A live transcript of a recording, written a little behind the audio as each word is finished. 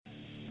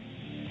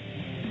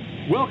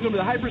Welcome to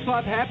the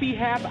Hypersloth Happy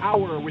Half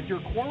Hour with your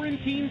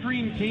quarantine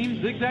dream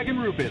team, Zig Zag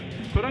and Rufus.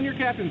 Put on your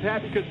captain's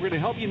hat because we're going to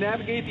help you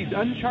navigate these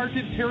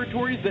uncharted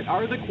territories that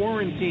are the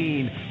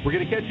quarantine. We're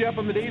going to catch you up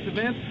on the day's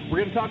events. We're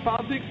going to talk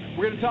politics.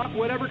 We're going to talk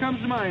whatever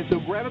comes to mind. So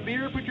grab a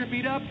beer, put your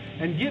feet up,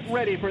 and get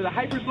ready for the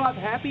Hypersloth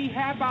Happy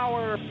Half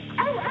Hour.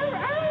 Ow, ow,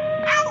 ow!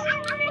 Ow,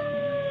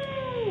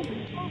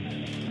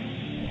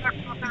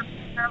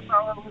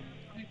 ow, ow!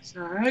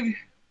 Zag.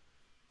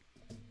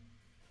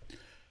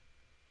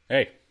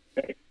 Hey.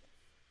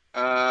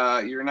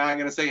 You're not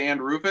gonna say and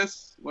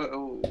Rufus? What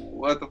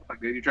the fuck?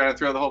 Did you try to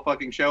throw the whole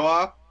fucking show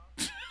off?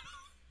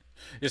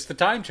 It's the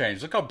time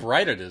change. Look how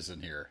bright it is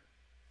in here.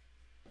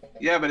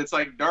 Yeah, but it's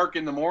like dark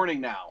in the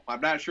morning now.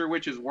 I'm not sure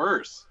which is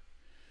worse.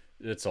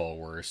 It's all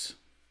worse.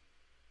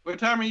 What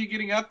time are you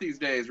getting up these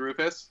days,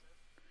 Rufus?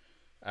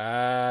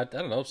 I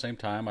don't know. Same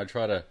time. I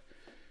try to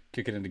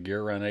kick it into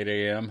gear around 8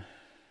 a.m.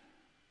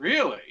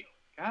 Really?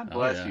 God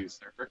bless you,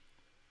 sir.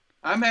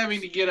 I'm having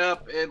to get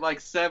up at like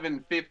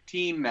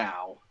 7:15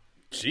 now.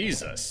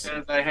 Jesus.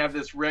 Because I have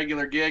this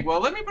regular gig. Well,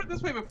 let me put it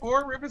this way.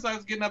 Before, Rufus, I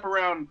was getting up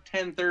around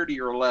 10:30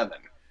 or 11.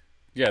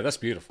 Yeah, that's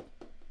beautiful.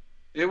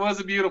 It was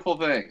a beautiful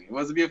thing. It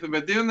was a beautiful thing.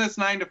 But doing this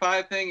 9 to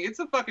 5 thing, it's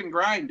a fucking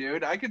grind,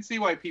 dude. I could see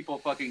why people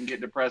fucking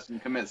get depressed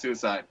and commit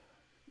suicide.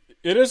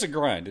 It is a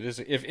grind. It is.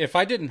 If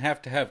I didn't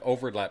have to have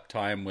overlap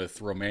time with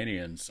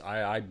Romanians,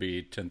 I'd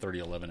be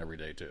 10:30, 11 every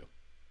day too.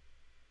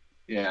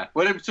 Yeah.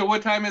 So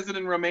what time is it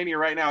in Romania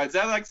right now? Is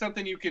that like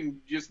something you can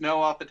just know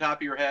off the top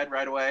of your head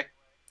right away?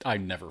 I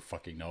never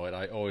fucking know it.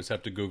 I always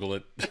have to Google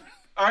it.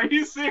 Are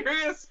you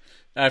serious?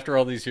 After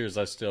all these years,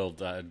 I still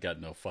got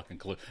no fucking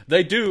clue.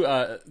 They do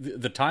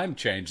the time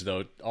change,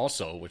 though,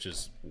 also, which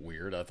is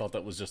weird. I thought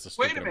that was just a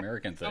stupid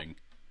American thing.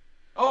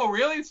 Oh,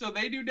 really? So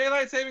they do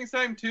daylight savings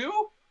time, too?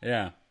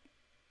 Yeah.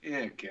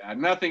 Yeah, God.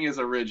 Nothing is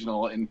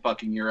original in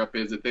fucking Europe,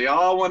 is it? They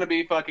all want to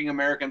be fucking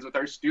Americans with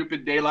our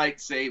stupid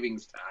daylight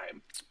savings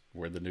time.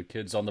 We're the new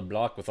kids on the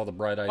block with all the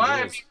bright ideas. Why?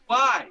 I mean,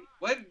 why?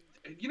 What?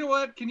 You know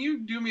what? Can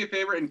you do me a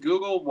favor and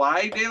Google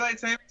why daylight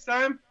savings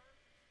time?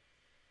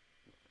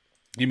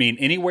 You mean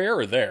anywhere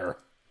or there?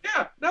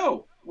 Yeah,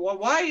 no. Well,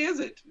 why is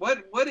it?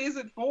 What is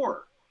it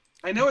for?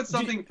 I know it's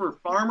something for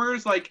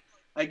farmers, like,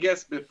 I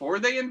guess before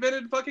they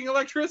invented fucking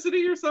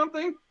electricity or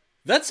something.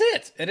 That's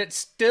it. And it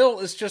still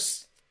is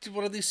just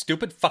one of these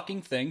stupid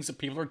fucking things that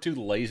people are too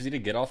lazy to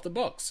get off the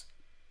books.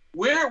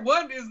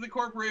 What is the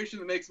corporation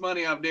that makes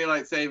money off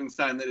daylight savings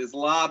time that is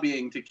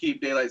lobbying to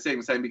keep daylight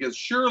savings time? Because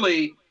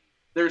surely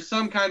there's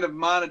some kind of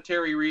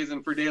monetary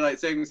reason for daylight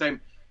savings time.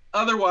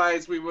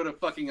 Otherwise, we would have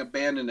fucking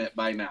abandoned it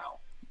by now.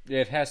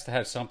 It has to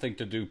have something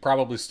to do,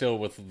 probably still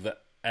with the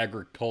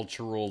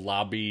agricultural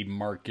lobby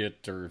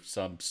market or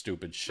some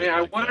stupid shit. Yeah,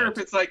 like I wonder that. if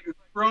it's like,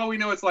 for all we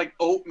know, it's like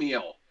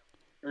oatmeal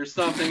or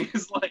something.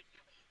 It's like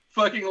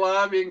fucking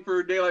lobbying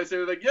for daylight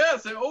savings. Like,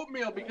 yes,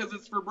 oatmeal because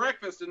it's for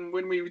breakfast, and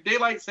when we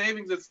daylight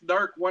savings, it's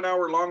dark 1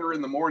 hour longer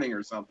in the morning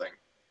or something.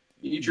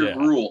 You eat your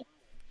gruel.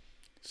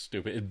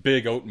 Stupid.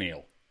 Big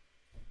oatmeal.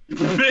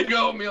 Big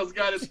oatmeal's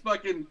got his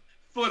fucking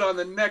foot on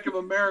the neck of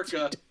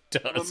America.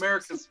 Of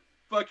America's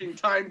fucking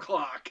time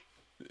clock.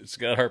 It's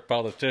got our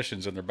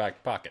politicians in their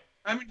back pocket.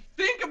 I mean,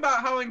 think about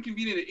how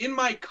inconvenient it is. In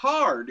my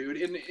car, dude,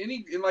 in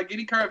any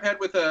car I've had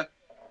with a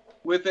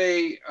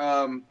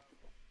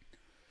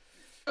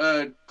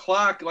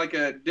clock, like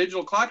a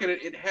digital clock in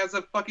it, it has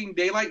a fucking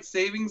daylight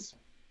savings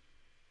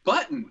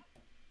button,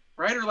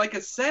 right? Or like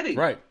a setting.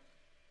 Right.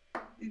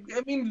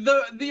 I mean,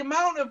 the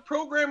amount of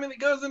programming that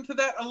goes into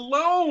that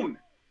alone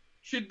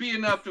should be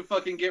enough to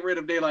fucking get rid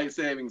of daylight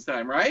savings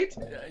time, right?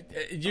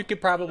 You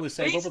could probably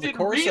save over the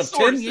course of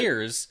 10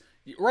 years.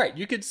 Right,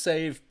 you could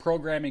save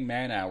programming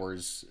man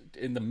hours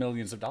in the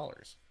millions of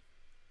dollars.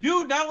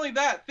 Dude, not only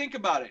that, think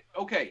about it.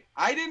 Okay,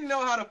 I didn't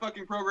know how to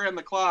fucking program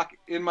the clock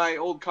in my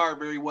old car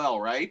very well,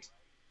 right?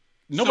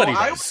 Nobody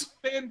does.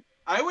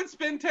 I would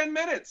spend 10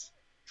 minutes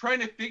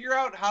trying to figure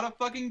out how to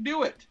fucking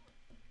do it.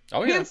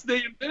 Oh, yeah. Hence,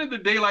 they invented the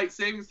daylight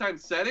savings time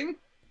setting,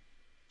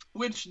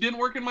 which didn't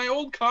work in my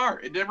old car.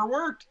 It never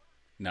worked.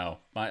 No,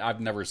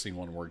 I've never seen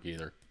one work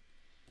either.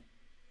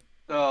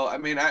 So, I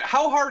mean,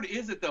 how hard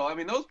is it, though? I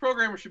mean, those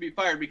programmers should be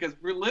fired because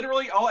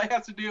literally all it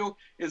has to do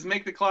is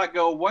make the clock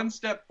go one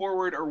step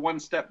forward or one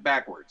step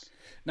backwards.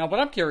 Now,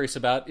 what I'm curious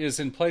about is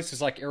in places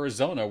like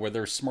Arizona where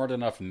they're smart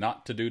enough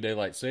not to do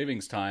daylight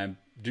savings time,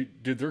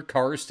 do their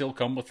cars still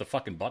come with the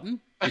fucking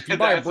button? If you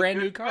buy a brand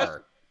new car.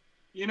 Question.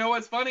 You know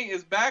what's funny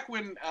is back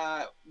when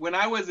I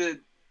was at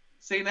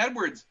St.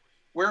 Edwards,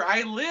 where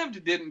I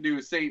lived didn't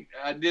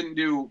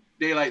do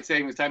daylight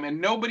savings time,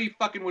 and nobody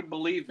fucking would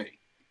believe me.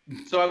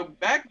 So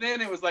back then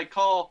it was like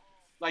call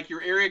like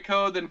your area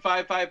code, then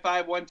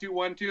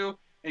 555-1212,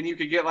 and you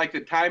could get like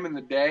the time and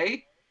the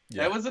day.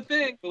 Yeah. That was a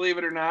thing, believe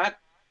it or not.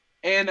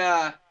 And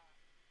I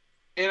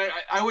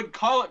would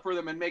call it for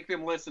them and make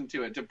them listen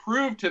to it to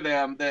prove to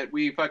them that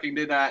we fucking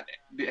did not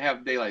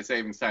have daylight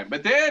savings time.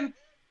 But then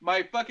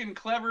my fucking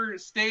clever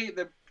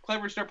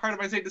part of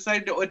my state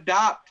decided to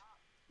adopt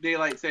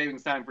daylight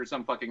savings time for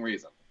some fucking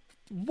reason.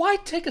 Why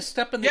take a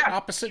step in the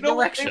opposite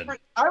direction?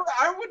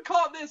 I would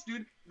call it this,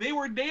 dude. They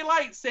were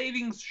daylight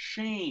savings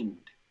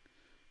shamed.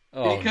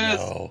 Oh, because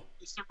no.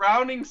 the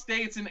surrounding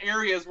states and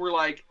areas were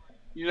like,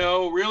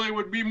 really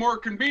would be more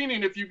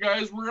convenient if you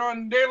guys were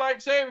on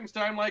daylight savings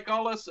time like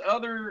all us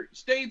other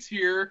states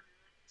here.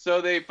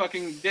 So they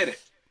fucking did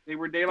it. They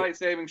were daylight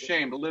savings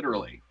shamed,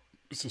 literally.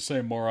 It's the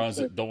same morons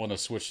that don't want to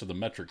switch to the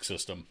metric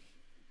system.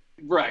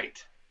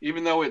 Right.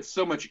 Even though it's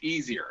so much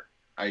easier,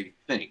 I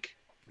think.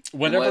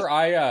 Whenever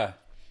I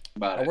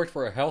worked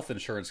for a health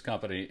insurance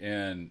company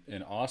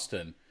in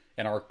Austin,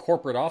 and our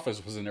corporate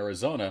office was in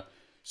Arizona,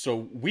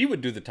 so we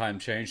would do the time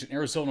change, and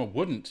Arizona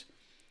wouldn't.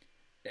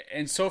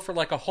 And so for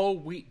like a whole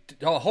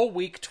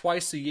week,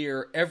 twice a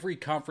year, every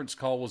conference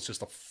call was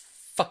just a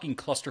fucking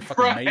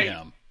clusterfuck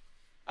mayhem.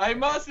 I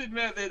must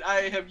admit that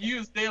I have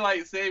used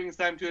daylight savings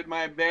time to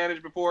my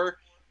advantage before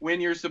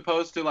when you're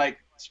supposed to like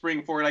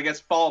spring forward, I guess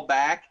fall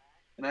back.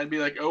 And I'd be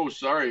like, oh,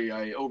 sorry,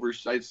 I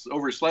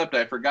overslept.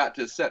 I forgot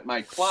to set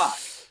my clock.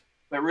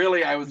 But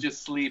really, I was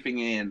just sleeping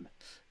in.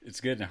 It's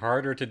getting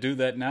harder to do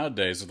that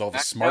nowadays with all the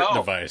smart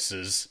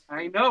devices.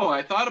 I know.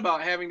 I thought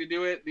about having to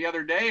do it the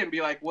other day and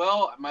be like,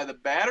 well, the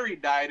battery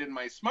died in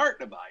my smart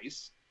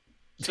device.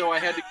 So I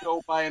had to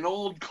go buy an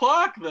old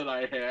clock that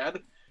I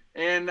had.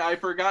 And I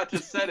forgot to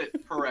set it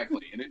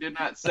correctly. And it did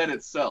not set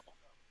itself.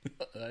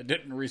 I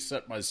didn't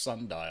reset my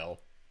sundial.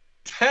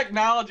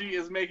 Technology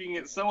is making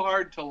it so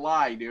hard to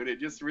lie, dude. It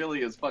just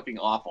really is fucking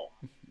awful.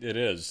 It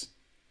is.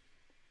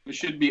 It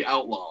should be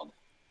outlawed.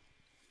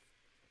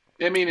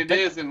 I mean, it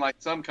is in like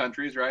some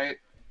countries, right?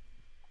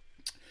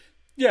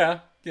 Yeah.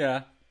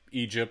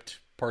 Egypt,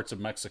 parts of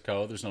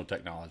Mexico. There's no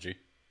technology.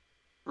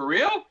 For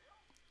real?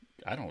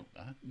 I don't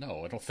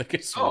think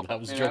it's. I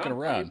was joking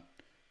around.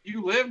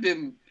 You lived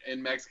in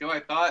Mexico, I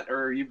thought,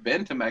 or you've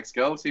been to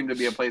Mexico. Seemed to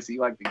be a place that you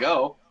like to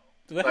go.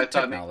 They have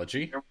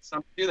technology. There was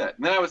something to do that.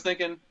 And then I was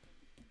thinking,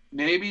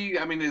 maybe,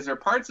 is there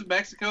parts of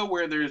Mexico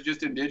where there's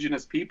just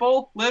indigenous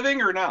people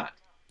living or not?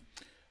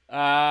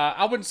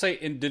 I wouldn't say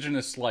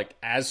indigenous like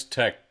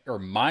Aztec or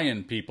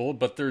Mayan people,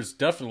 but there's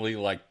definitely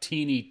like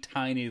teeny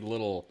tiny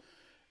little,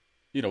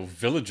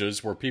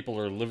 villages where people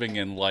are living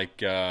in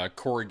like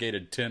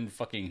corrugated tin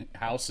fucking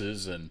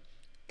houses and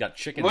got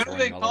chickens. What do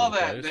they call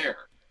that place. there?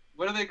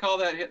 What do they call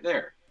that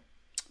there?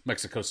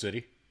 Mexico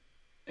City.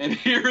 And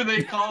here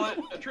they call it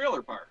a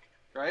trailer park,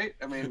 right?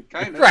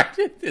 Kind of. Right.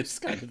 It's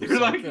kind of the they're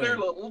same thing. They're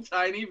little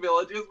tiny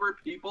villages where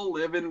people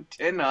live in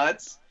tin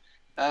huts.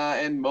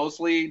 And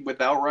mostly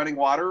without running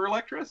water or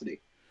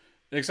electricity.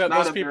 Except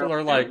those people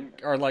are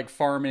like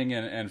farming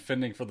and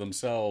fending for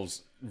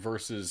themselves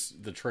versus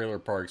the trailer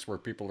parks where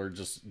people are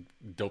just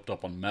doped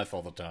up on meth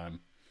all the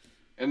time.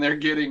 And they're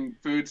getting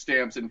food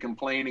stamps and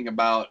complaining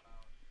about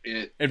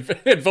it. And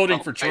voting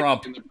for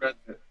Trump.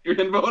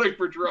 And voting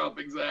for Trump,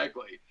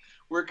 exactly.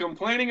 We're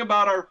complaining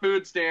about our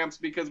food stamps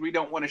because we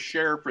don't want to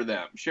share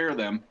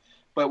them,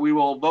 but we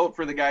will vote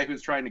for the guy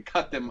who's trying to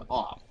cut them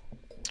off.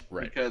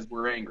 Right. Because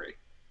we're angry.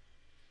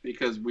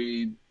 Because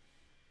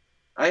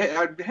I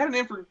had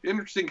an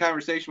interesting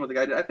conversation with the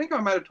guy. I think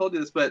I might have told you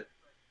this, but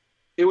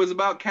it was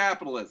about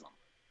capitalism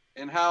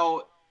and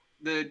how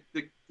the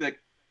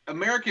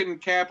American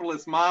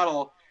capitalist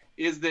model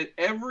is that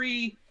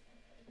every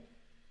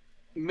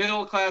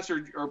middle class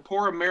or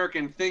poor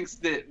American thinks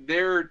that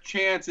their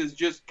chance is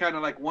just kind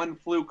of like one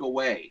fluke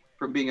away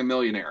from being a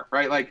millionaire,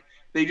 right? Like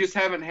they just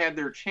haven't had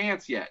their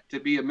chance yet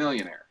to be a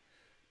millionaire.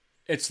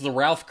 It's the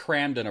Ralph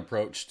Cramden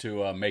approach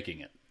to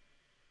making it.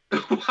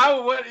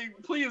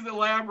 Please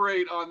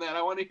elaborate on that.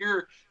 I want to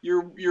hear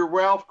your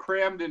Ralph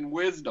Cramden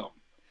wisdom.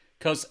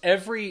 Because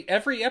every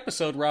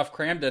episode, Ralph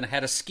Cramden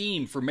had a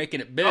scheme for making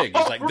it big.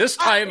 He's like, this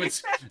time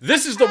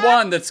this is the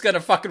one that's gonna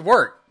fucking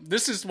work.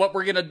 This is what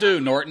we're gonna do,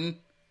 Norton.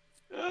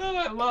 Oh,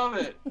 I love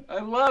it.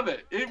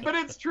 But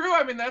it's true.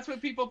 That's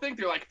what people think.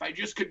 They're like, if I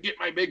just could get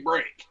my big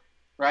break,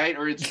 right?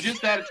 Or it's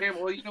just that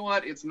attainable. Well, you know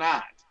what? It's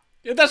not.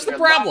 Yeah, that's the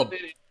problem.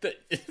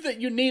 That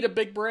you need a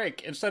big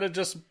break instead of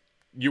just.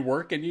 You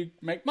work and you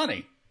make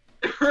money.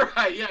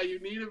 Right, yeah, you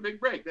need a big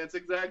break. That's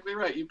exactly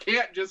right. You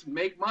can't just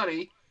make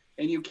money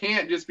and you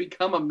can't just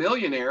become a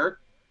millionaire,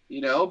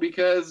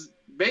 because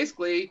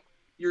basically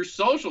your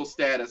social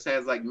status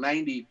has like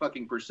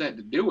 90%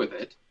 to do with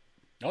it.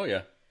 Oh,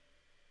 yeah.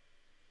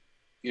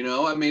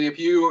 If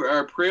you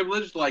are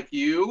privileged like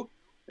you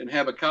and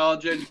have a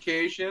college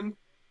education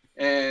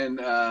and,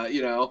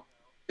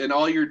 and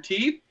all your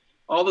teeth,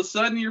 all of a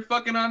sudden you're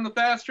fucking on the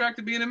fast track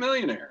to being a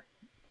millionaire.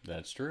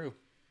 That's true.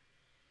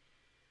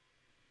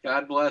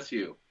 God bless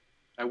you.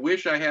 I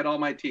wish I had all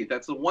my teeth.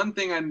 That's the one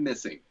thing I'm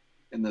missing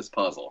in this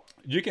puzzle.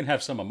 You can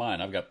have some of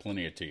mine. I've got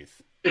plenty of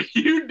teeth.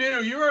 You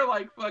do. You are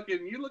like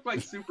fucking. You look like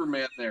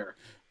Superman there.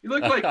 You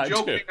look like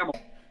Joe Camel.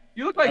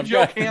 You look like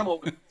Joe Camel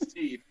with his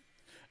teeth.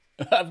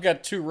 I've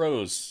got 2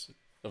 rows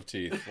of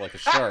teeth, like a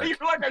shark. You're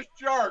like a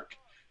shark.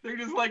 They're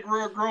just like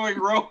growing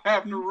row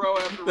after row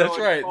after row. That's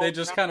right. They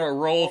just kind of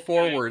roll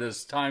forward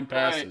as time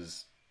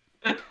passes.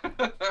 Right.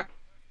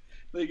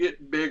 They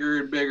get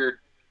bigger and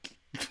bigger.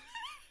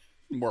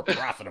 More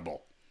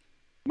profitable.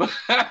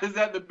 Is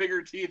that the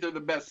bigger teeth or the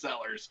best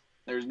sellers?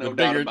 There's no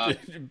doubt about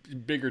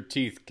it. Bigger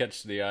teeth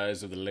catch the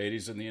eyes of the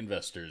ladies and the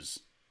investors.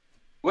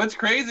 What's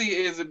crazy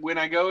is when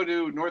I go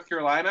to North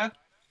Carolina,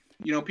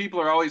 people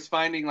are always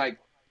finding like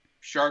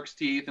shark's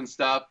teeth and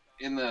stuff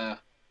in the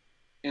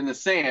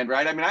sand,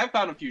 right? I mean, I've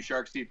found a few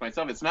shark's teeth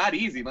myself. It's not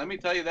easy, let me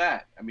tell you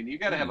that. I mean, you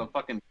got to have a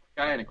fucking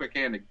guy and a quick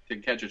hand to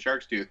catch a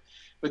shark's tooth.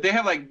 But they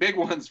have like big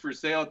ones for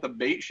sale at the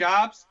bait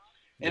shops,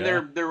 and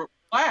they're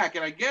black.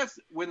 And I guess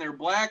when they're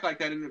black like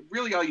that, and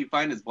really all you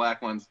find is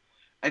black ones,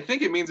 I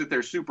think it means that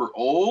they're super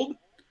old,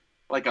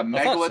 like a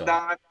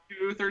megalodon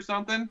tooth or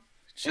something.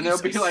 Jesus. And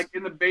they'll be like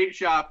in the bait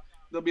shop,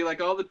 there'll be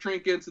like all the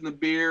trinkets and the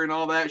beer and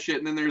all that shit,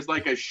 and then there's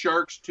like a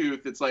shark's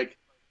tooth that's like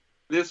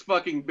this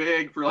fucking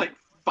big for like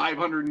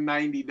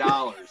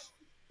 $590.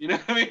 You know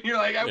what I mean? You're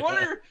like, I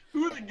wonder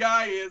who the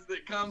guy is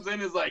that comes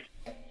in is like,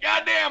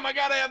 goddamn, I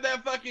gotta have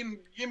that fucking,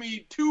 give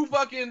me two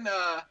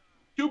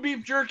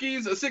beef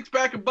jerkies, a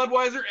 6-pack of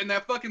Budweiser, and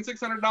that fucking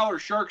 $600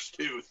 shark's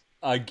tooth.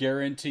 I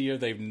guarantee you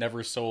they've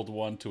never sold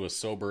one to a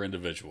sober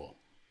individual.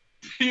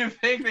 Do you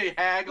think they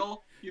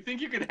haggle? You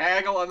think you can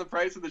haggle on the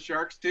price of the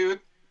shark's tooth?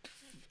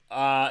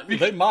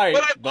 They might,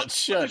 but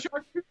shit. What the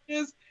shark's tooth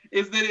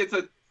is that it's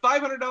a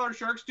 $500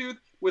 shark's tooth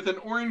with an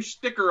orange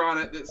sticker on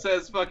it that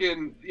says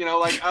fucking,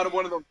 like out of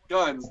one of those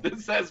guns that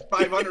says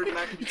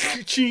 590.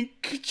 Chink,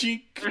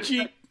 chink,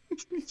 chink.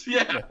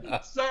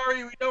 Yeah.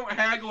 Sorry, we don't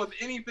haggle with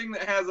anything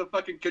that has a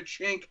fucking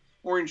ka-chink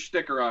orange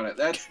sticker on it.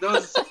 That's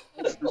those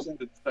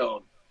 6%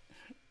 stone.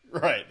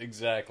 Right,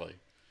 exactly.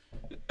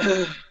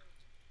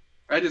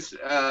 I just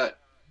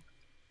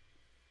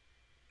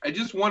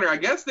wonder. I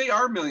guess they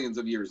are millions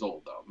of years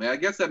old, though. I mean, I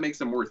guess that makes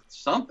them worth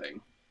something,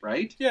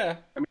 right? Yeah.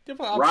 I mean,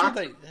 I'm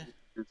sure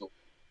years old.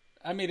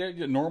 I mean,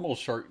 a normal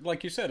shark,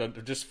 like you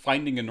said, just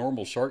finding a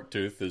normal shark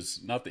tooth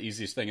is not the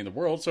easiest thing in the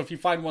world. So if you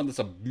find one that's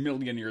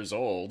 1,000,000 years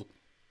old,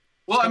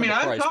 well, I mean,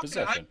 I'm talking.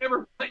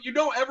 You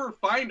don't ever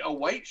find a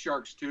white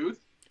shark's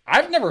tooth.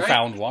 I've never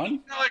found one.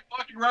 You're not like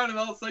walking around and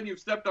all of a sudden you've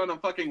stepped on a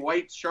fucking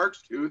white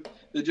shark's tooth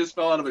that just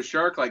fell out of a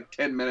shark like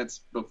 10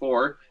 minutes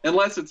before,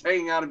 unless it's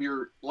hanging out of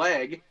your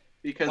leg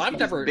because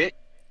it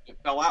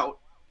fell out.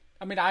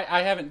 I mean,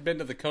 I haven't been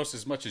to the coast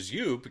as much as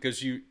you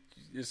because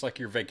it's like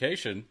your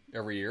vacation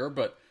every year,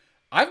 but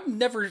I've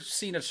never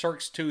seen a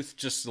shark's tooth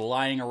just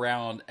lying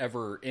around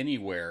ever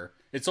anywhere.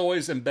 It's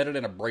always embedded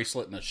in a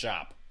bracelet in a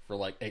shop for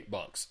like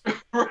 $8.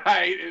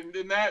 Right,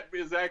 and that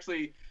is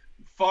actually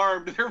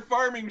farmed. They're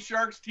farming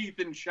shark's teeth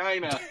in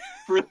China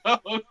for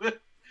those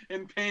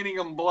and painting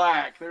them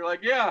black. They're like,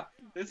 yeah,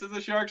 this is a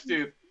shark's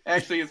tooth.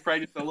 Actually, it's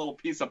probably just a little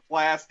piece of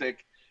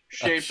plastic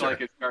shaped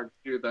like a shark's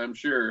tooth, I'm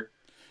sure.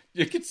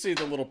 You can see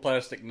the little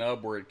plastic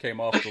nub where it came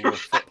off the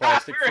little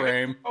plastic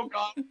frame. Oh,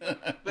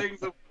 God.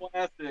 Things of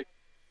plastic.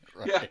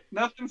 Right. Yeah,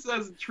 nothing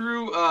says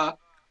true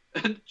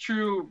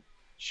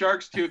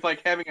shark's tooth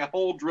like having a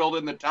hole drilled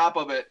in the top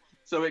of it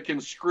so it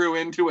can screw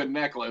into a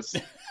necklace.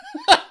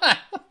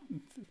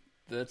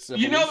 That's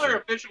they're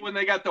official when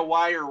they got the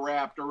wire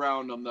wrapped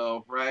around them,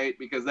 though, right?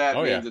 Because that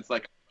means it's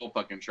like a whole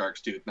fucking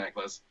shark's tooth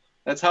necklace.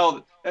 That's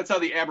how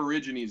the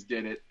Aborigines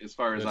did it, as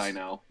far as I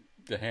know.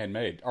 The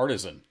handmade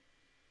artisan.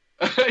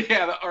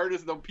 Yeah,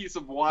 the piece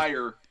of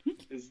wire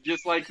is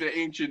just like the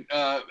ancient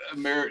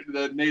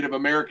the Native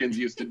Americans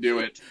used to do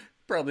it.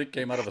 Probably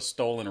came out of a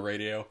stolen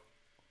radio.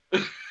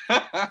 So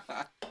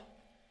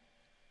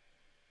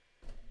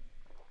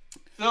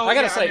I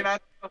gotta say,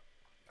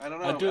 I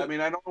don't know. I don't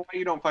know why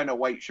you don't find a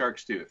white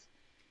shark's tooth.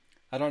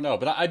 I don't know,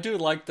 but I do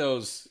like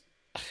those.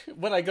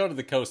 When I go to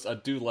the coast, I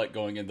do like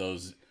going in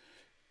those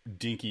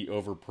dinky,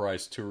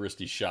 overpriced,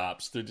 touristy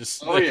shops. They're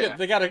just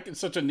they got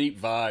such a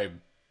neat vibe.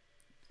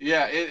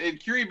 Yeah, in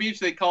Curie Beach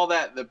they call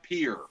that the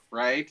pier,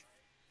 right?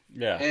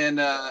 Yeah. And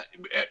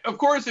of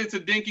course it's a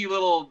dinky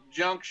little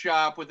junk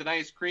shop with an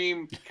ice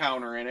cream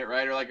counter in it,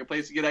 right? Or like a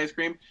place to get ice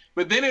cream.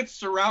 But then it's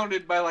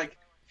surrounded by like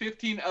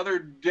 15 other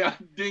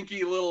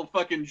dinky little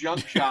fucking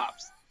junk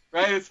shops,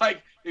 right? It's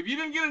like, if you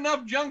didn't get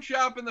enough junk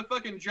shop in the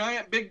fucking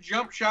giant big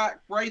jump shop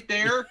right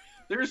there,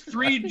 there's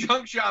 3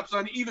 junk shops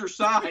on either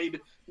side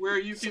where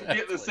you can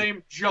get the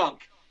same junk.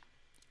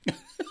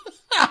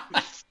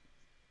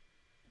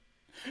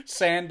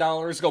 Sand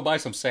dollars. Go buy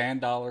some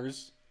sand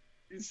dollars.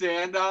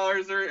 Sand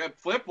dollars or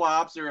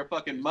flip-flops are a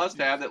fucking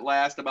must-have that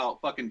last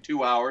about fucking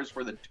 2 hours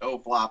for the toe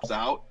flops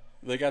out.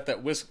 They got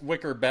that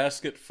wicker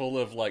basket full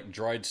of like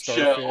dried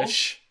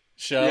starfish.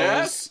 Shells.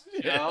 Yes,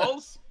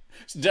 shells.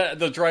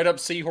 The dried up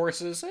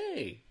seahorses.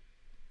 Hey.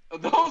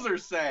 Those are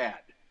sad.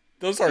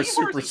 Those are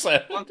super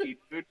sad. Funky,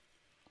 dude.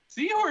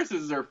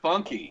 Seahorses are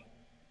funky.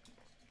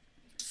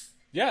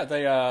 Yeah,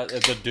 they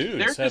the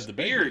dudes have the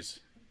babies.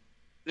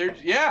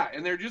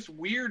 They're just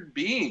weird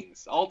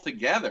beings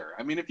altogether.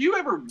 I mean, if you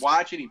ever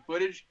watch any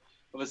footage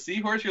of a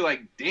seahorse, you're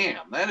like,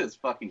 damn, that is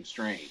fucking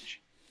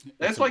strange.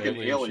 That's like an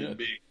alien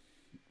being.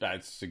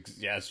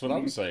 That's what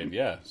I'm saying.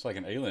 Yeah, it's like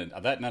an alien.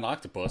 That and an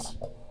octopus.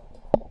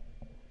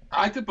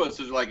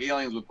 Octopuses are like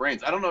aliens with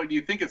brains. I don't know. Do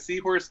you think a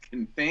seahorse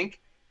can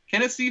think?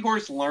 Can a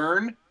seahorse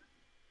learn?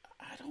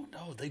 I don't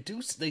know. They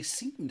do. They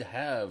seem to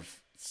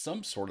have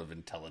some sort of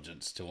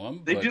intelligence to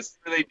them. They just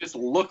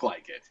look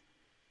like it.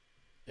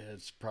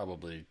 It's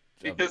probably...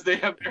 Because they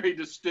have very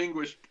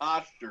distinguished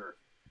posture.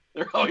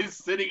 They're always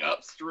sitting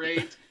up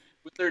straight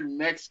with their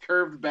necks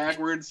curved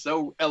backwards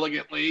so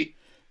elegantly.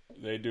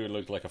 They do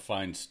look like a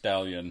fine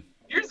stallion.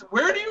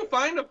 Where do you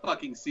find a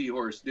fucking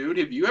seahorse, dude?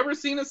 Have you ever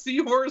seen a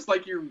seahorse?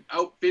 Like you're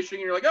out fishing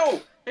and you're like,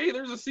 oh, hey,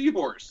 there's a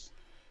seahorse.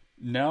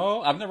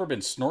 No, I've never been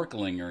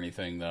snorkeling or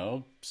anything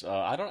though. So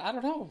I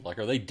don't know. Like,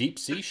 are they deep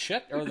sea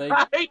shit? Or are they?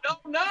 I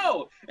don't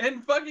know.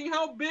 And fucking,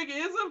 how big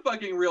is a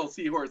fucking real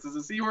seahorse? Is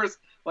a seahorse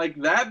like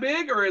that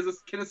big, or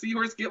can a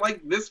seahorse get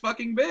like this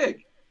fucking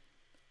big?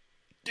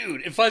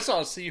 Dude, if I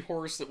saw a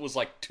seahorse that was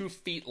like 2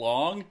 feet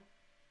long,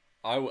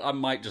 I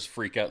might just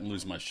freak out and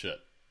lose my shit.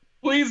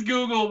 Please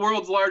Google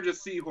world's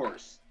largest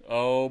seahorse.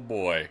 Oh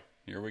boy,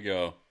 here we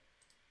go.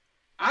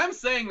 I'm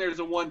saying there's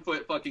a 1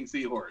 foot fucking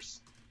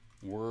seahorse.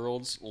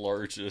 World's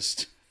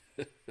largest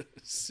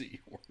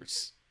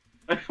seahorse.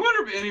 I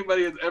wonder if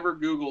anybody has ever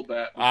Googled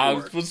that before. I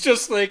was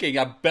just thinking,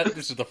 I bet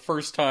this is the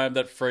first time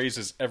that phrase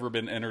has ever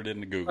been entered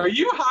into Google. Are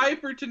you high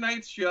for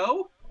tonight's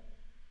show?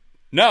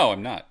 No,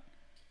 I'm not.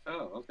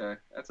 Oh, okay.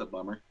 That's a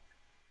bummer.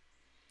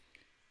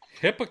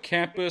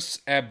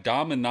 Hippocampus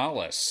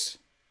abdominalis.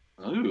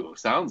 Ooh,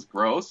 sounds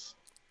gross.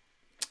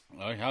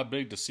 How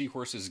big do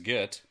seahorses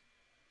get?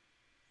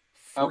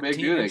 How big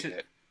do they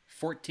get?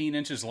 14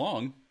 inches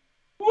long.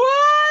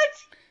 What?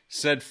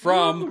 Said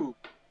from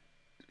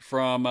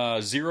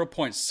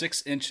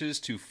 0.6 inches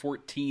to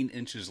 14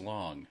 inches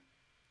long.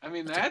 I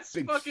mean, that's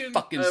big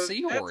fucking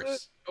seahorse.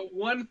 That's a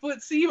 1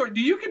 foot seahorse.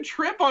 You can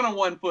trip on a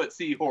 1 foot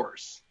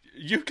seahorse.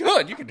 You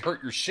could. You could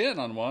hurt your shin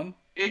on one.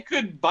 It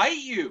could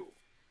bite you.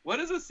 What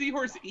does a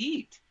seahorse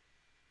eat?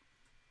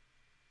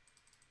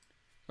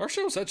 Our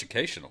show's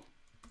educational.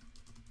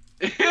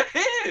 It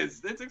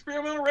is. It's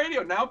experimental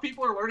radio. Now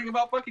people are learning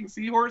about fucking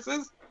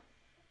seahorses.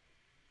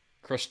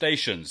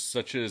 Crustaceans,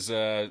 such as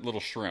little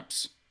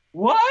shrimps.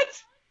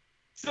 What?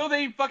 So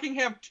they fucking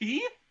have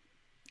teeth?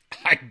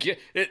 I get.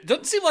 It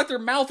doesn't seem like their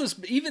mouth is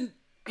even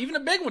a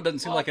big one. Doesn't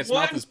seem like its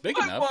mouth is big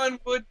enough. One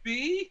would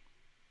be.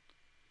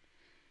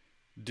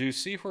 Do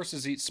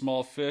seahorses eat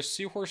small fish?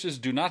 Seahorses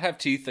do not have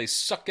teeth. They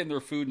suck in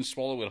their food and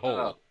swallow it whole.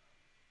 Oh.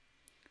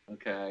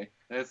 Okay,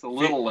 that's a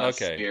little less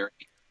scary.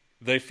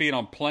 They feed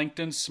on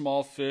plankton,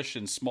 small fish,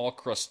 and small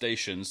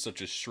crustaceans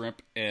such as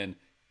shrimp and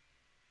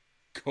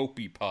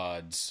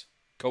copepods.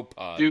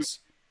 Copepods.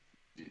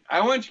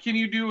 Can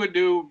you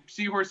do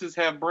seahorses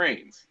have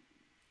brains?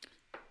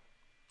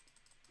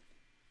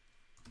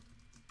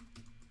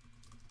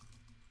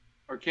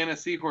 Or can a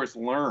seahorse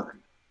learn?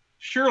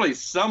 Surely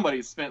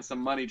somebody spent some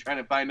money trying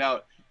to find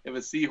out if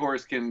a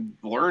seahorse can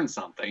learn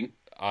something.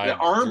 The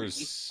army,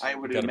 I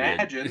would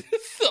imagine.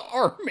 The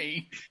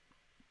army.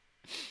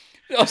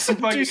 The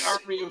fucking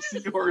army of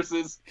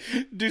seahorses.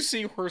 Do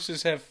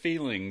seahorses have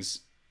feelings?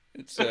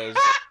 It says.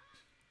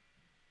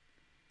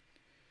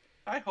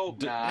 I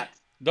hope not.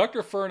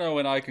 Dr. Furno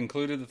and I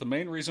concluded that the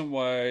main reason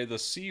why the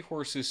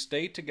seahorses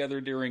stay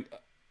together during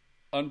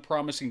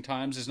unpromising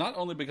times is not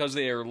only because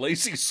they are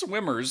lazy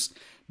swimmers,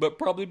 but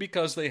probably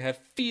because they have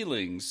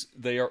feelings.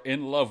 They are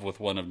in love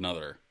with one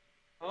another.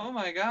 Oh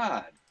my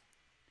god.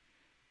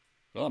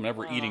 Well, I'm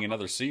never eating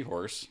another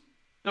seahorse.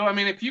 So, I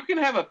mean, if you can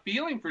have a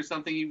feeling for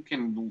something, you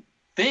can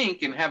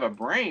think and have a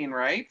brain,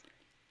 right?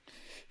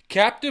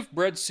 Captive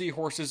bred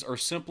seahorses are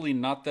simply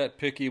not that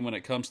picky when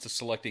it comes to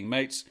selecting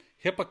mates.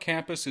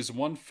 Hippocampus is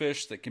one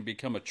fish that can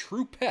become a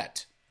true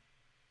pet.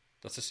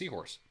 That's a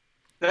seahorse.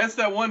 That's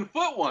that 1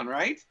 foot one,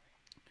 right?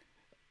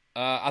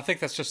 I think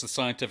that's just the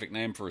scientific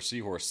name for a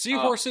seahorse.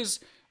 Seahorses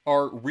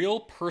are real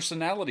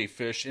personality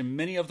fish, and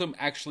many of them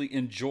actually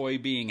enjoy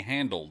being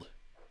handled.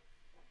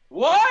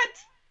 What?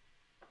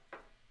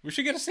 We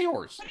should get a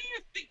seahorse.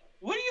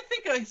 What do you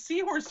think a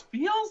seahorse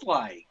feels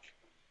like?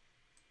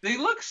 They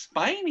look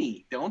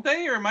spiny, don't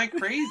they? Or am I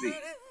crazy?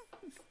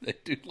 They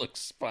do look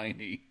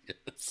spiny,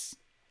 yes.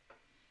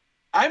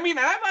 I mean,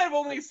 I might have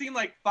only seen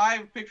like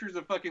 5 pictures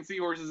of fucking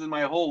seahorses in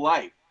my whole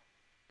life.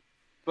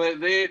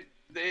 But they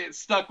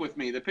stuck with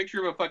me. The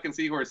picture of a fucking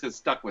seahorse has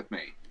stuck with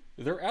me.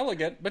 They're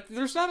elegant, but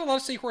there's not a lot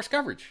of seahorse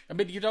coverage. I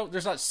mean,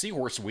 there's not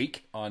Seahorse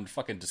Week on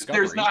fucking Discovery.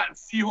 There's not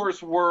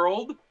Seahorse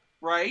World,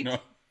 right? No.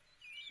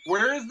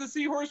 Where is the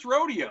Seahorse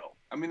Rodeo?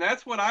 I mean,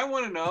 that's what I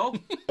want to know.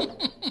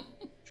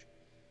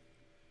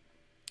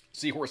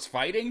 Seahorse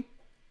fighting?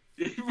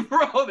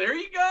 Bro, there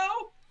you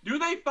go. Do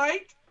they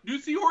fight? Do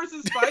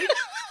seahorses fight?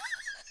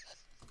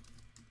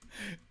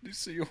 Do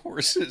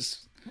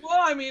seahorses? Well,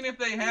 I mean, if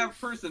they have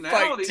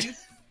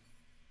personalities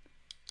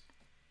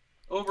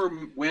over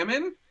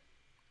women.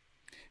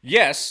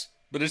 Yes,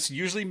 but it's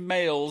usually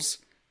males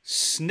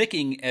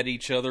snicking at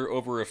each other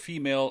over a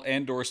female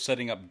and/or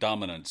setting up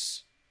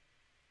dominance.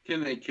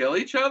 Can they kill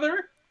each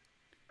other?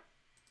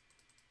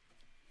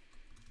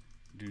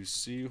 Do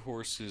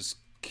seahorses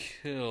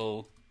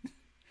kill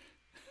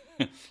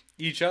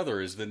each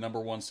other is the number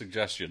one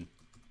suggestion.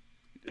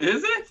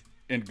 Is it?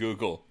 In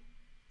Google.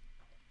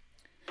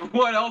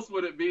 What else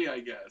would it be, I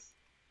guess?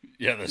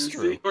 Yeah, that's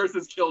true.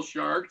 Seahorses kill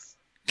sharks?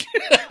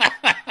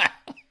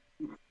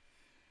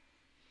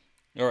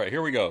 All right,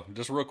 here we go.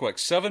 Just real quick.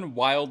 7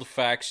 wild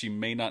facts you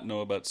may not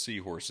know about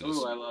seahorses.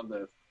 Oh, I love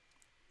this.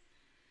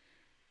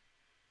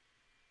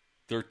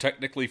 They're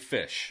technically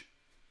fish.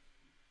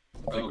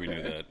 I think we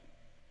knew that.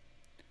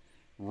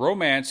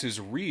 Romance is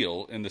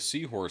real in the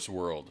seahorse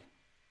world.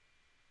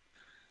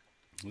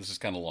 This is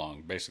kind of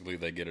long. Basically,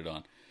 they get it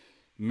on.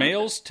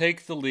 Males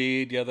take the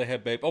lead. Yeah, they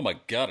have babe. Oh my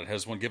God, it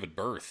has one given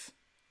birth.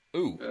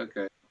 Ooh.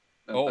 Okay.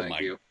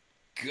 Thank you.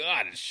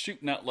 God, it's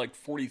shooting out like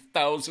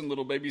 40,000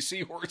 little baby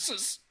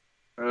seahorses.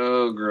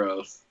 Oh,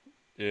 gross.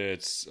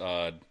 It's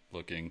odd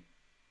looking.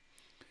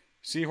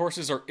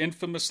 Seahorses are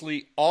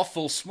infamously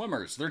awful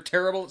swimmers. They're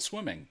terrible at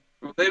swimming.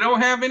 They don't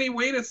have any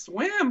way to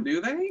swim,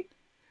 do they?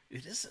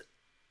 It is.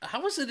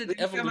 How is it an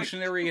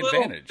evolutionary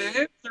advantage?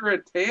 advantage? Or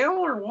a tail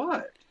or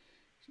what?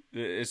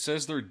 It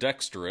says they're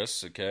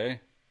dexterous, okay?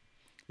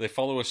 They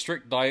follow a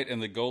strict diet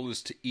and the goal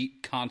is to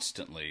eat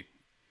constantly.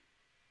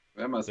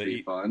 That must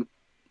be fun.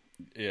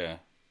 Yeah.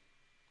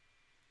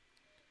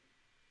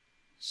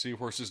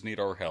 Seahorses need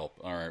our help.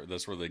 All right,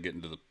 that's where they get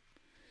into the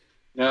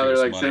now they're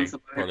like, send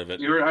some part of it.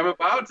 I'm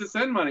about to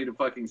send money to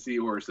fucking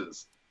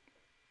seahorses.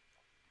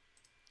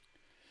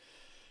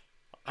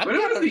 What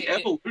was the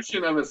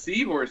evolution of a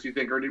seahorse, you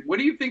think? Or what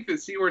do you think the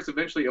seahorse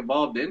eventually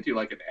evolved into?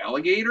 Like an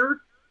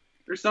alligator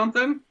or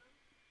something?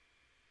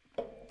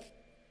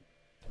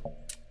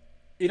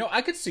 You know,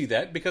 I could see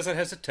that because it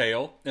has a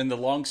tail and the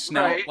long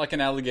snout like an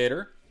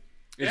alligator.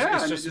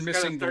 It's just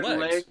missing the legs.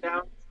 Leg down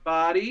its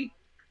body.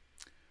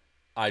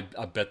 I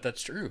bet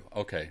that's true.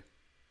 Okay.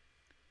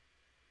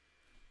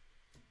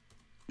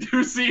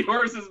 Do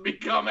seahorses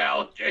become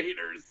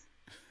alligators?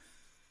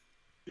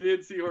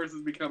 Did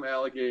seahorses become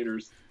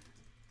alligators?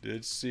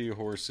 Did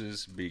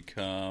seahorses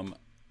become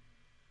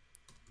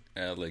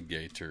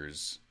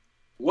alligators?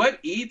 What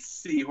eats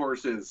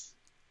seahorses?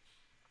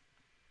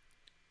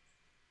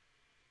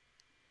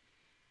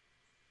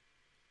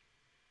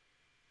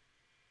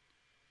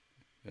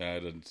 I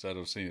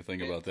don't see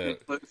anything about that.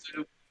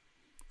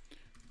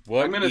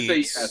 What I'm going to say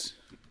yes.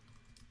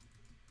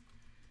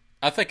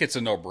 I think it's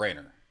a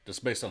no-brainer,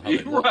 just based on how they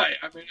look. Right.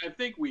 I mean, I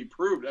think we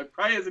proved. It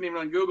probably isn't even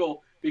on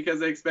Google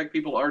because they expect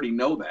people already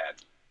know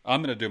that.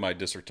 I'm going to do my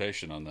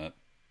dissertation on that.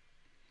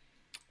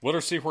 What are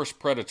seahorse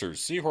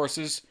predators?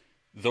 Seahorses,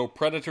 though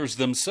predators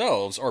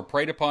themselves, are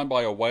preyed upon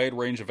by a wide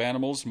range of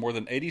animals. More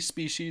than 80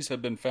 species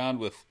have been found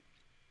with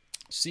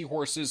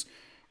seahorses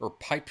or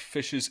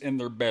pipefishes in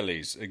their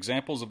bellies.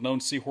 Examples of known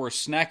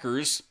seahorse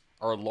snackers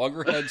are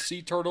loggerhead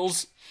sea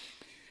turtles,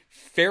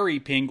 fairy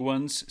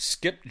penguins,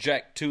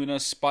 skipjack tuna,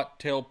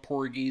 spot-tailed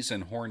porgies,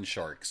 and horn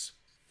sharks.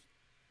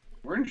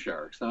 Horn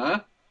sharks,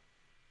 huh?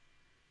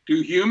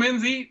 Do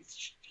humans eat?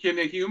 Can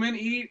a human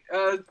eat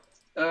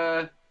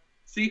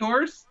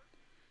seahorse?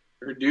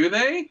 Or do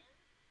they?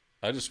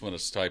 I just want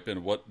to type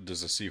in, what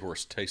does a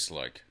seahorse taste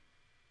like?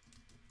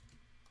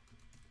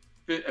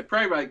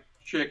 Probably like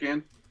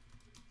chicken.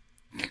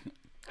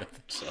 I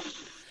think so.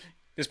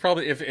 It's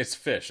probably, if it's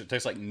fish, it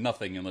tastes like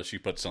nothing unless you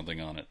put something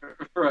on it.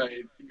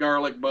 Right.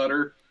 Garlic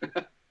butter.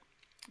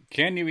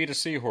 Can you eat a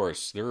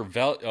seahorse?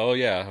 Oh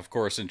yeah, of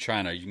course, in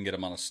China you can get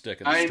them on a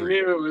stick in the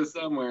street. I knew it was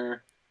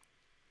somewhere.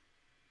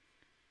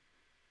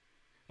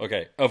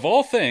 Okay, of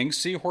all things,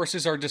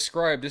 seahorses are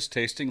described as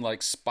tasting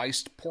like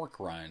spiced pork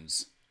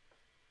rinds.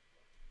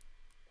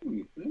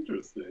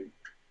 Interesting.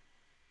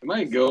 I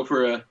might go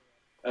for a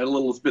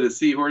little bit of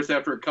seahorse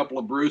after a couple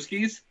of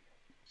brewskis.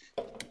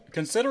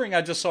 Considering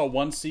I just saw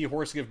one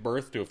seahorse give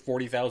birth to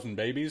 40,000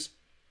 babies,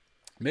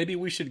 maybe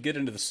we should get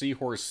into the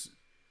seahorse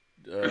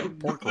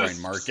pork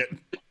rind market.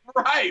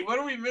 Right, what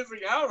are we missing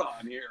out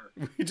on here?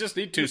 We just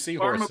need 2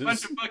 seahorses. Farm a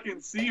bunch of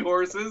fucking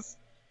seahorses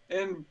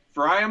and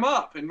fry them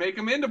up and make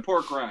them into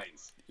pork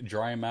rinds.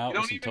 Dry them out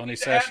with some Tony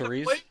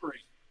Chachere's.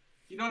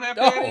 You don't have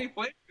to add any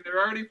flavor.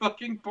 They're already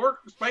fucking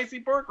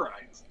spicy pork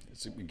rinds.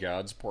 It's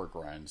God's pork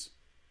rinds.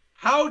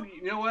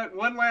 You know what?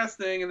 One last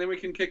thing, and then we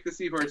can kick the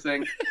seahorse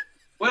thing.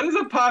 What is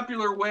a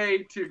popular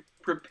way to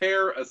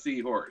prepare a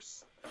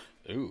seahorse?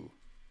 Ooh.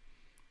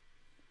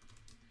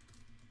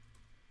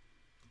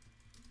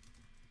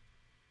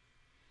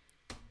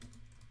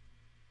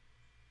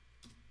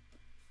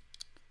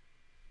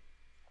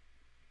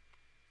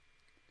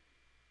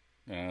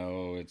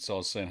 Oh, it's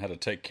all saying how to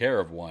take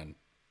care of one.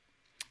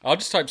 I'll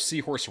just type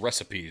seahorse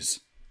recipes.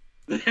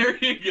 There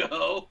you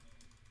go.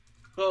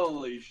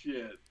 Holy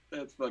shit.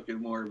 That's fucking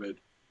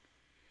morbid.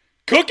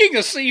 Cooking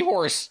a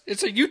seahorse!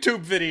 It's a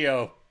YouTube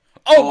video!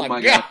 Oh my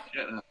god!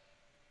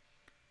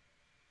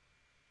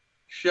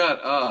 Shut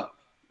up.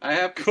 I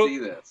have to see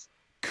this.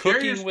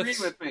 Cooking share your screen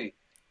with me.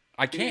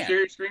 I can't. Can you share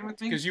your screen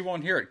with me? Because you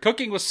won't hear it.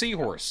 Cooking with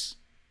seahorse.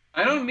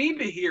 I don't need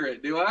to hear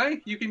it, do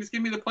I? You can just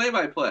give me the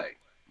play-by-play.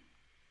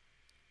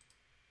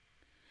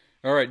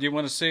 Alright, do you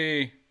want to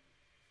see...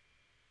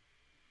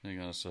 Hang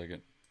on a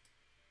second.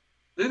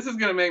 This is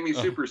going to make me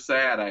super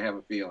sad, I have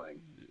a feeling.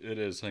 It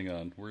is. Hang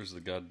on. Where's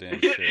the goddamn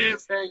It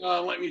is. Hang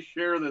on. Let me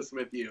share this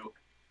with you.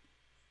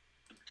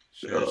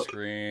 Share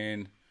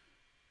screen.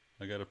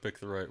 I got to pick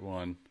the right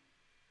one.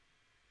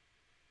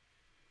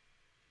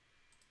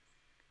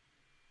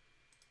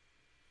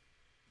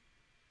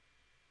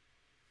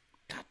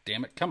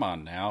 damn it. Come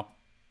on now.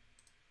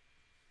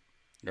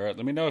 All right,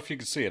 let me know if you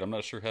can see it. I'm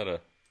not sure how to...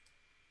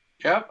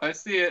 Yep, I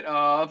see it.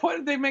 What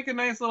did they make a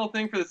nice little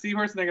thing for the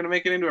seahorse and they're going to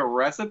make it into a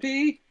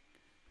recipe?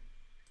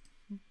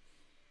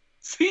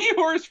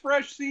 Seahorse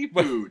fresh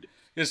seafood.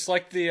 It's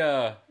like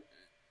the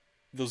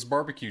those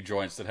barbecue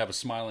joints that have a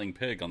smiling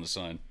pig on the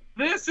sign.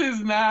 This is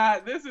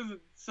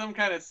some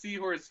kind of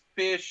seahorse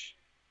fish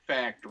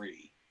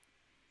factory.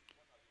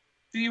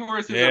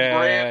 Seahorse is a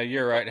brand. Yeah,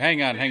 you're right.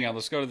 Hang on.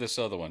 Let's go to this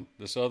other one.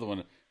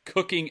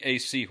 Cooking a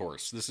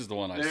Seahorse. This is the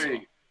one I saw.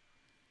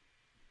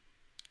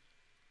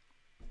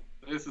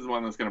 This is the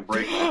one that's going to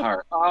break my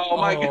heart. Oh,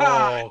 my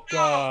God. Oh,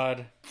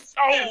 God.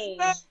 Oh.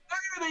 Why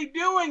are they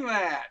doing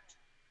that?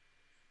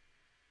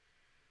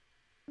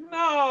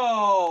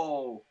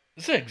 No.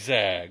 Zig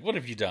Zag, what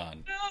have you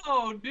done?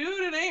 No,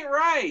 dude, it ain't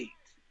right.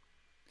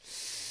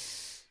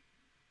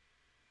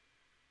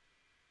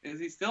 Is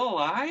he still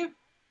alive?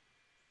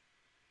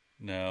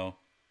 No.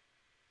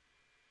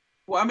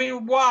 Well, I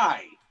mean,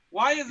 why?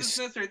 Why is this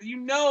necessary? You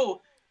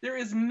know there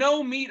is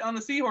no meat on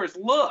the seahorse.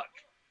 Look.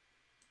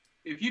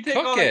 If you take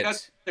all the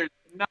guts, there's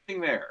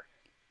nothing there.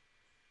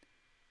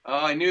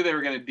 Oh, I knew they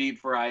were going to deep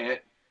fry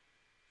it.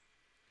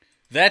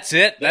 That's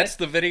it? That's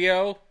the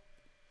video?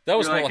 That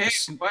was more like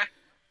what?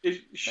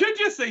 It should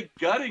just say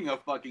gutting a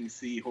fucking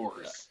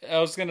seahorse. I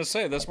was going to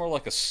say, that's more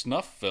like a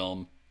snuff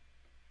film.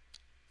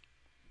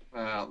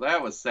 Well,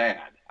 that was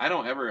sad. I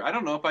don't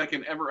know if I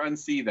can ever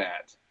unsee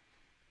that.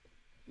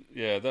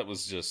 Yeah, that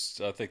was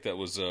just, I think that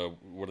was,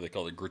 what do they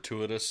call it,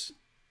 gratuitous?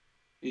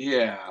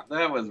 Yeah,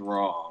 that was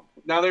wrong.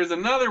 Now, there's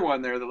another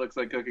one there that looks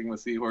like Cooking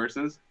with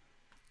Seahorses.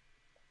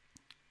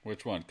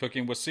 Which one?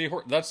 Cooking with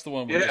Seahorse? That's the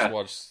one we just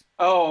watched.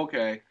 Oh,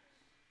 okay.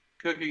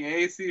 Cooking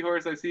a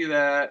Seahorse, I see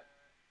that.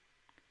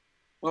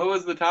 What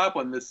was the top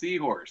one? The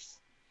Seahorse.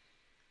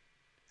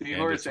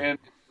 Seahorse and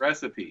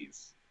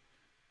recipes.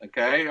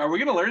 Okay, are we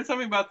going to learn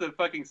something about the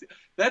fucking...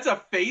 That's a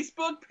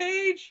Facebook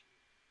page?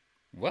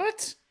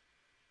 What?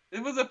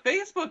 It was a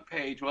Facebook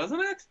page,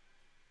 wasn't it?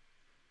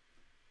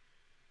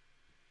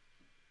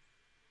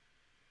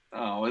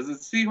 Oh, is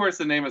it Seahorse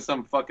the name of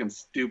some fucking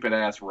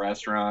stupid-ass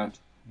restaurant?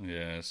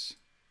 Yes.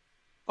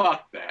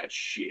 Fuck that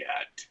shit.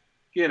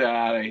 Get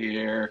out of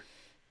here.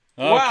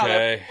 Okay. Wow,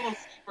 that little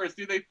seahorse,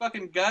 dude, they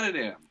fucking gutted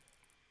him.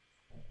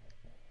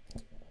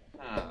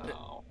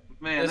 Oh,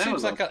 man, that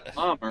was like a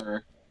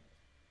bummer.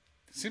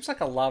 Seems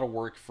like a lot of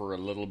work for a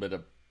little bit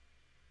of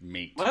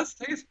meat. Well,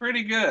 that tastes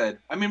pretty good.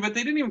 I mean, but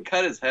they didn't even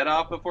cut his head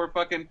off before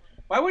fucking...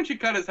 Why wouldn't you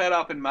cut his head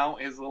off and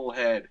mount his little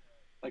head?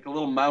 Like a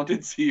little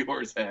mounted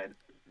seahorse head.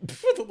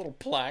 With a little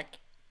plaque.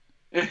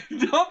 Don't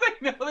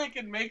they know they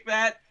can make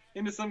that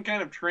into some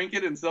kind of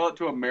trinket and sell it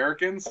to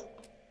Americans?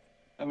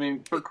 I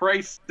mean, for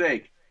Christ's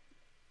sake.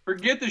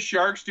 Forget the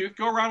shark's tooth.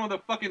 Go around with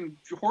a fucking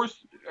horse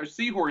or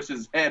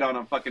seahorse's head on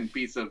a fucking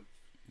piece of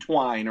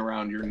twine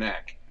around your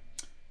neck.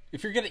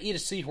 If you're going to eat a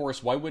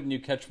seahorse, why wouldn't you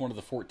catch one of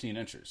the 14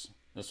 inchers?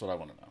 That's what I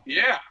want to know.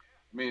 Yeah.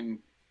 I mean,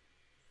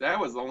 that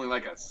was only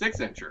like a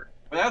 6-incher.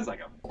 But that's like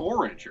a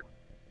 4-incher.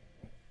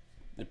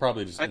 It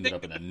probably just ended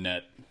up in a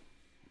net.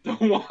 The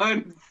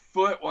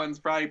 1-foot ones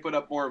probably put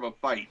up more of a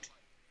fight.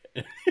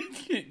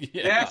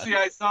 Yeah. Actually,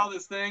 I saw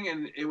this thing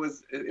and it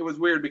was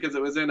weird because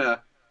it was in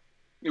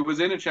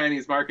a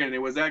Chinese market and it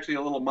was actually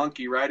a little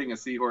monkey riding a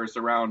seahorse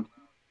around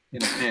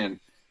in a pen.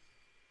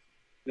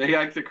 They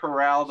like to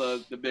corral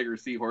the bigger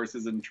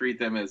seahorses and treat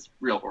them as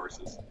real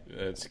horses.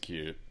 That's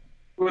cute.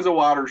 It was a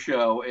water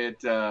show at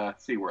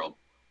SeaWorld.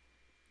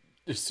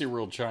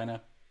 SeaWorld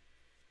China?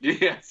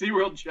 Yeah,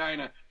 SeaWorld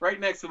China, right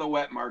next to the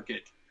wet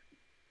market.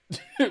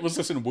 Was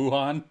this in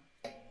Wuhan?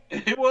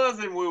 It was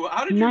in Wuhan.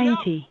 How did you know?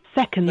 90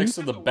 seconds. Next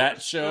to the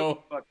bat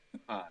show.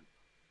 I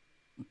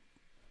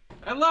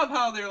love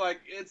how they're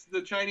like, it's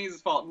the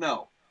Chinese's fault.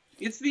 No,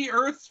 it's the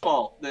Earth's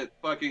fault that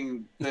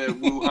fucking the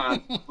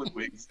Wuhan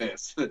flu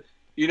exists.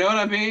 You know what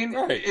I mean?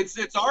 Right.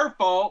 It's our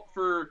fault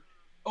for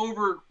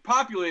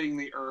overpopulating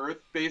the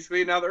Earth,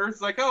 basically. Now the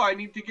Earth's like, oh, I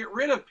need to get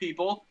rid of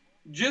people,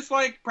 just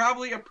like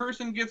probably a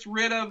person gets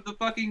rid of the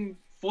fucking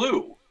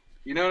flu.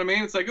 You know what I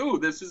mean? It's like, ooh,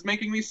 this is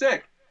making me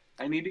sick.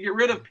 I need to get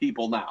rid of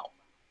people now.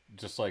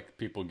 Just like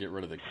people get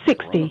rid of the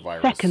 60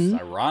 coronavirus. seconds.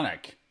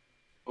 Ironic.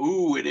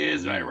 Ooh, it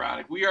is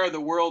ironic. We are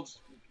the world's...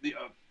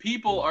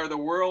 people are the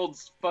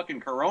world's fucking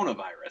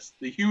coronavirus.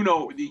 The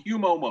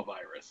humoma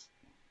virus.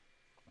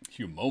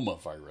 Humoma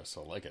virus.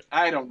 I like it.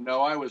 I don't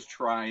know. I was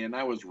trying.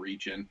 I was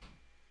reaching.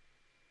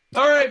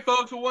 All right,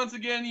 folks. Well, once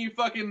again, you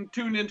fucking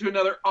tuned into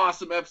another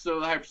awesome episode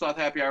of the Hypersloth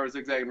Happy Hour with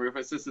Zig Zag and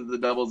Rufus. This is the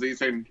Double Z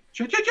saying,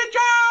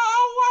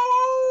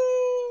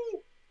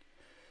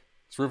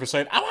 It's Rufus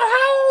saying, ow,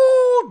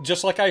 ow, ow!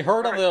 Just like I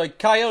heard on the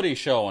Coyote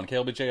show on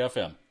KLBJ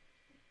FM.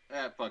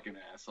 That fucking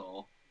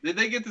asshole. Did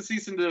they get the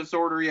cease and desist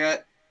order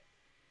yet?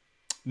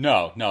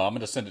 No. I'm going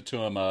to send it to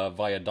him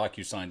via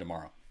DocuSign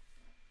tomorrow.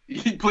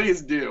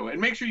 Please do.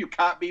 And make sure you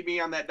copy me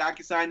on that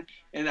DocuSign,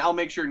 and I'll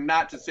make sure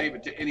not to save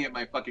it to any of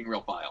my fucking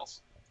real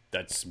files.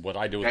 That's what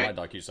I do with my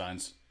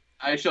DocuSigns.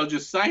 I shall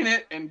just sign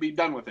it and be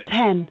done with it.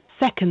 10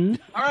 seconds.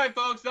 All right,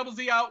 folks. Double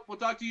Z out. We'll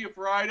talk to you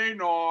Friday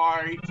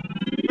night.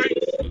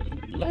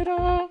 Peace.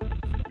 Later.